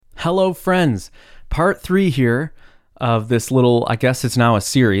Hello, friends. Part 3 here of this little, I guess it's now a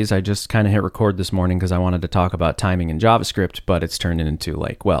series. I just kind of hit record this morning because I wanted to talk about timing in JavaScript, but it's turned into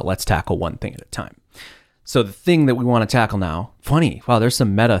like, well, let's tackle one thing at a time. So the thing that we want to tackle now, funny, wow, there's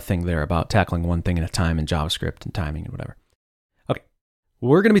some meta thing there about tackling one thing at a time in JavaScript and timing and whatever. Okay,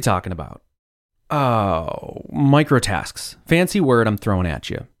 we're going to be talking about, microtasks. Fancy word I'm throwing at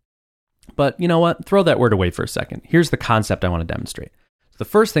you. But you know what? Throw that word away for a second. Here's the concept I want to demonstrate. The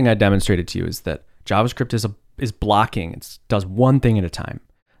first thing I demonstrated to you is that JavaScript is blocking. It does one thing at a time.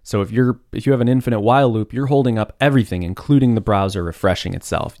 So if you have an infinite while loop, you're holding up everything, including the browser refreshing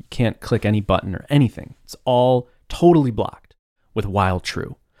itself. You can't click any button or anything. It's all totally blocked with while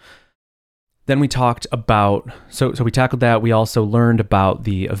true. Then we talked about, so we tackled that. We also learned about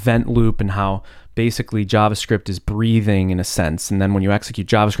the event loop and how basically JavaScript is breathing in a sense. And then when you execute,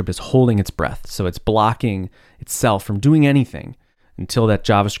 JavaScript is holding its breath. So it's blocking itself from doing anything until that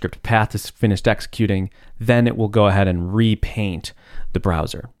JavaScript path is finished executing. Then it will go ahead and repaint the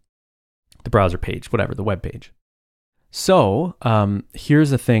browser page, whatever, the web page. So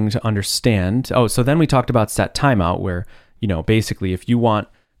here's a thing to understand. So then we talked about set timeout where, basically if you want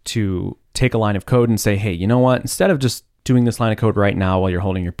to take a line of code and say, hey, you know what, instead of just doing this line of code right now while you're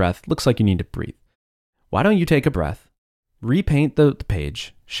holding your breath, looks like you need to breathe. Why don't you take a breath, repaint the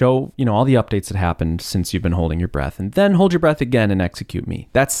page, show, all the updates that happened since you've been holding your breath, and then hold your breath again and execute me.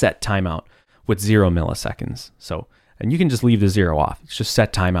 That's set timeout with 0 milliseconds. So, and you can just leave the 0 off. It's just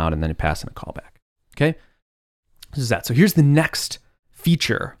set timeout and then you pass in a callback. Okay? This is that. So here's the next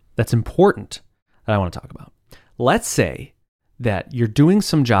feature that's important that I want to talk about. Let's say that you're doing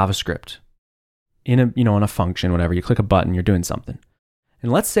some JavaScript in a function, whatever. You click a button, you're doing something.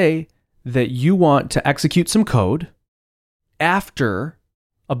 And let's say that you want to execute some code after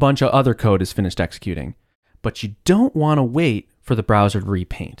a bunch of other code is finished executing, but you don't want to wait for the browser to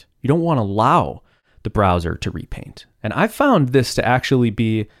repaint. You don't want to allow the browser to repaint. And I found this to actually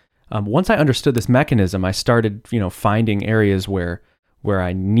be, once I understood this mechanism, I started, finding areas where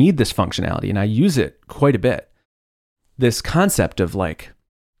I need this functionality, and I use it quite a bit. This concept of like,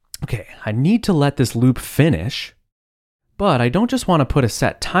 okay, I need to let this loop finish, but I don't just want to put a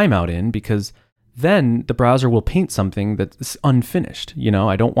set timeout in because then the browser will paint something that's unfinished.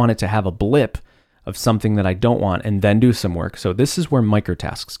 I don't want it to have a blip of something that I don't want and then do some work. So this is where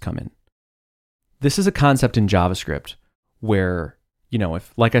microtasks come in. This is a concept in JavaScript where,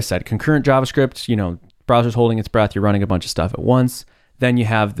 if, like I said, concurrent JavaScript, browser's holding its breath, you're running a bunch of stuff at once. Then you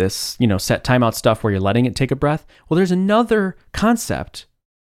have this, set timeout stuff where you're letting it take a breath. Well, there's another concept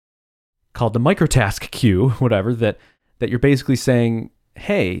called the microtask queue, whatever, that you're basically saying,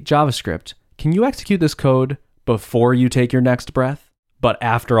 hey, JavaScript, can you execute this code before you take your next breath, but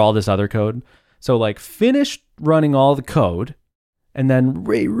after all this other code? So like finish running all the code and then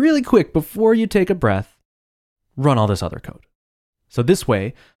really quick, before you take a breath, run all this other code. So this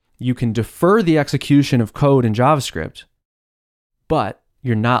way you can defer the execution of code in JavaScript, but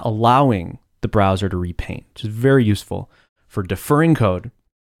you're not allowing the browser to repaint, which is very useful for deferring code,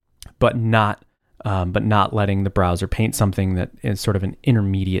 but not letting the browser paint something that is sort of an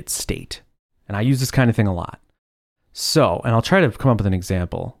intermediate state. And I use this kind of thing a lot. So, and I'll try to come up with an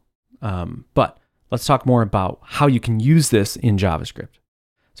example, but let's talk more about how you can use this in JavaScript.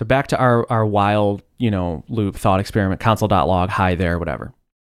 So back to our while, loop thought experiment, console.log, hi there, whatever.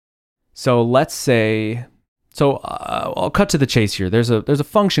 So let's say, I'll cut to the chase here. There's a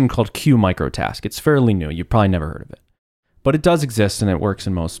function called queue_microtask. It's fairly new. You've probably never heard of it. But it does exist and it works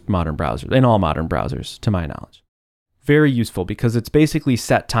in most modern browsers, in all modern browsers, to my knowledge. Very useful because it's basically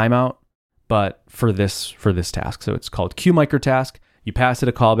set timeout, but for this task. So it's called queue_microtask. You pass it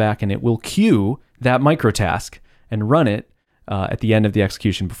a callback and it will queue that microtask and run it at the end of the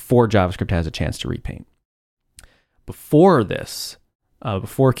execution before JavaScript has a chance to repaint. Before this,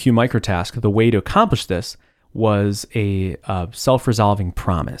 before queue_microtask, the way to accomplish this was a self-resolving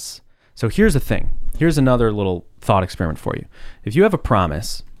promise. So here's the thing. Here's another little thought experiment for you. If you have a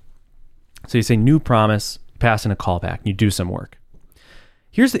promise, so you say new promise, pass in a callback, and you do some work.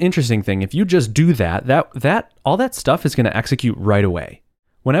 Here's the interesting thing. If you just do that all that stuff is going to execute right away.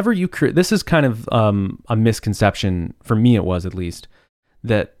 Whenever you create, this is kind of a misconception, for me it was at least,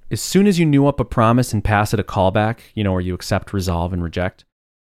 that as soon as you new up a promise and pass it a callback, where you accept, resolve, and reject,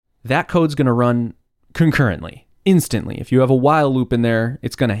 that code's going to run concurrently, instantly. If you have a while loop in there,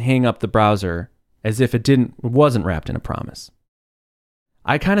 it's going to hang up the browser as if it wasn't wrapped in a promise.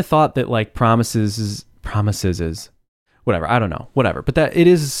 I kind of thought that like promises is whatever. I don't know, whatever. But that it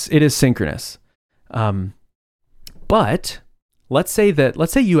is synchronous. But let's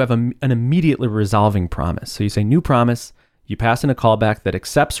say you have an immediately resolving promise. So you say new promise, You pass in a callback that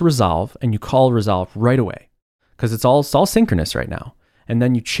accepts resolve, and you call resolve right away because it's all synchronous right now. And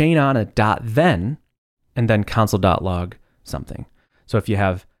then you chain on a .then, and then console.log something. So if you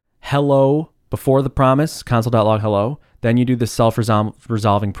have hello before the promise, console.log hello, then you do the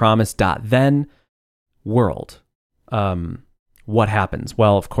self-resolving promise .then world. What happens?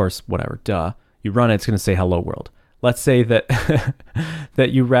 Well, of course, whatever, duh. You run it, it's going to say hello world. Let's say that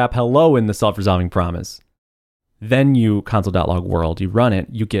that you wrap hello in the self-resolving promise. Then you console.log world, you run it,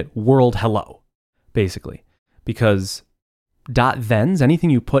 you get world hello, basically. Because .thens,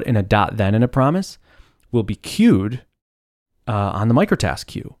 anything you put in a .then in a promise will be queued on the microtask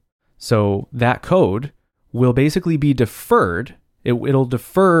queue. So that code will basically be deferred. It'll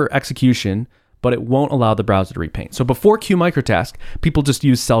defer execution, but it won't allow the browser to repaint. So before queue microtask, people just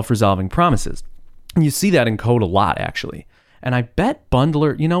use self-resolving promises. And you see that in code a lot, actually. And I bet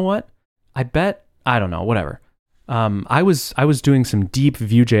Bundler, you know what? I don't know, whatever. I was doing some deep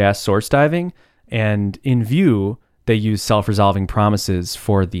Vue.js source diving, and in Vue, they use self-resolving promises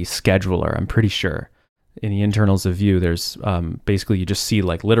for the scheduler, I'm pretty sure. In the internals of Vue, there's basically you just see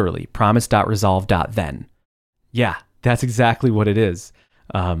like literally promise.resolve.then. Yeah, that's exactly what it is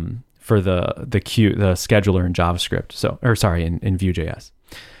for the queue, the scheduler in JavaScript. In Vue.js.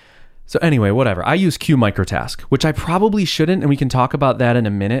 So anyway, whatever. I use queue microtask, which I probably shouldn't, and we can talk about that in a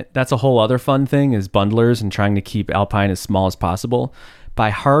minute. That's a whole other fun thing, is bundlers and trying to keep Alpine as small as possible. By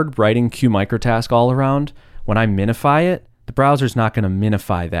hard writing queue microtask all around, when I minify it, the browser's not going to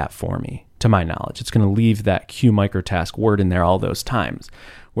minify that for me, to my knowledge. It's going to leave that queue microtask word in there all those times.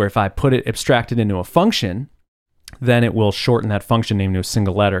 Where if I put it abstracted into a function, then it will shorten that function name to a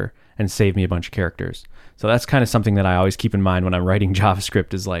single letter and save me a bunch of characters. So that's kind of something that I always keep in mind when I'm writing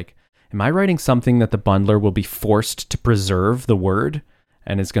JavaScript, is like, am I writing something that the bundler will be forced to preserve the word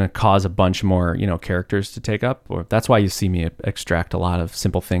and it's going to cause a bunch more, characters to take up? Or that's why you see me extract a lot of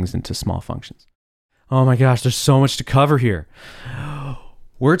simple things into small functions. Oh my gosh, there's so much to cover here.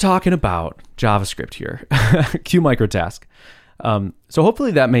 We're talking about JavaScript here, queue microtask. So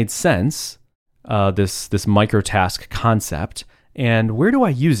hopefully that made sense, this microtask concept. And where do I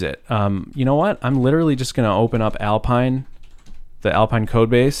use it? You know what? I'm literally just going to open up Alpine, the Alpine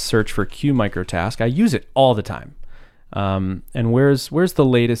codebase, search for queue microtask. I use it all the time. And where's the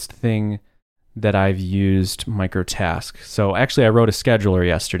latest thing that I've used microtask? So actually I wrote a scheduler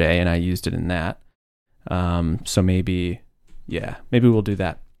yesterday and I used it in that. So maybe we'll do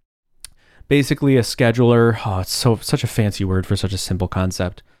that. Basically a scheduler, it's such a fancy word for such a simple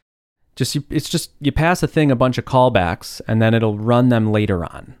concept. You pass a thing a bunch of callbacks and then it'll run them later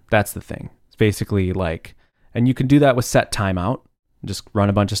on. That's the thing. It's basically like, and you can do that with set timeout. Just run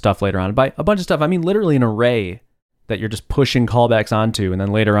a bunch of stuff later on. By a bunch of stuff, I mean literally an array that you're just pushing callbacks onto, and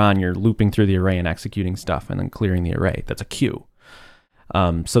then later on you're looping through the array and executing stuff and then clearing the array. That's a queue.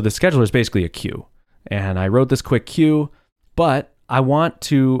 So the scheduler is basically a queue. And I wrote this quick queue, but I want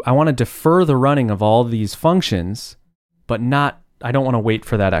to defer the running of all these functions, but I don't want to wait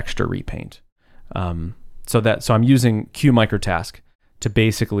for that extra repaint. So I'm using queue microtask to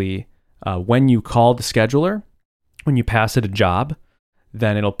basically, when you call the scheduler, when you pass it a job,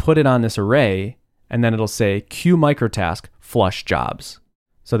 then it'll put it on this array, and then it'll say queue microtask flush jobs.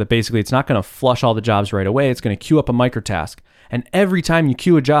 So that basically it's not going to flush all the jobs right away. It's going to queue up a microtask. And every time you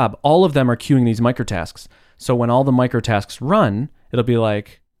queue a job, all of them are queuing these microtasks. So when all the microtasks run, it'll be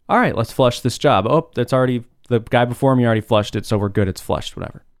like, all right, let's flush this job. Oh, that's already, the guy before me already flushed it, so we're good. It's flushed,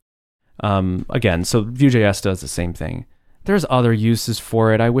 whatever. Again, so Vue.js does the same thing. There's other uses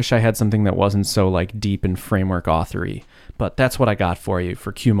for it. I wish I had something that wasn't so like deep and framework authory, but that's what I got for you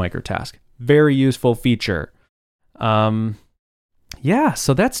for queue microtask. Very useful feature. So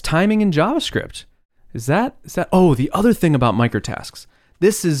that's timing in JavaScript. Is that? Oh, the other thing about microtasks.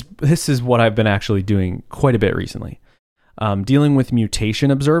 This is what I've been actually doing quite a bit recently. Dealing with Mutation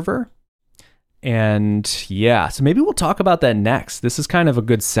Observer. And so maybe we'll talk about that next. This is kind of a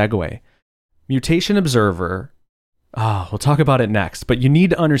good segue. Mutation Observer. We'll talk about it next, but you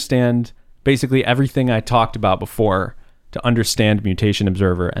need to understand basically everything I talked about before to understand Mutation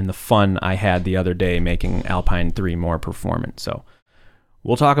Observer and the fun I had the other day making Alpine 3 more performant. So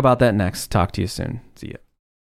we'll talk about that next. Talk to you soon. See ya.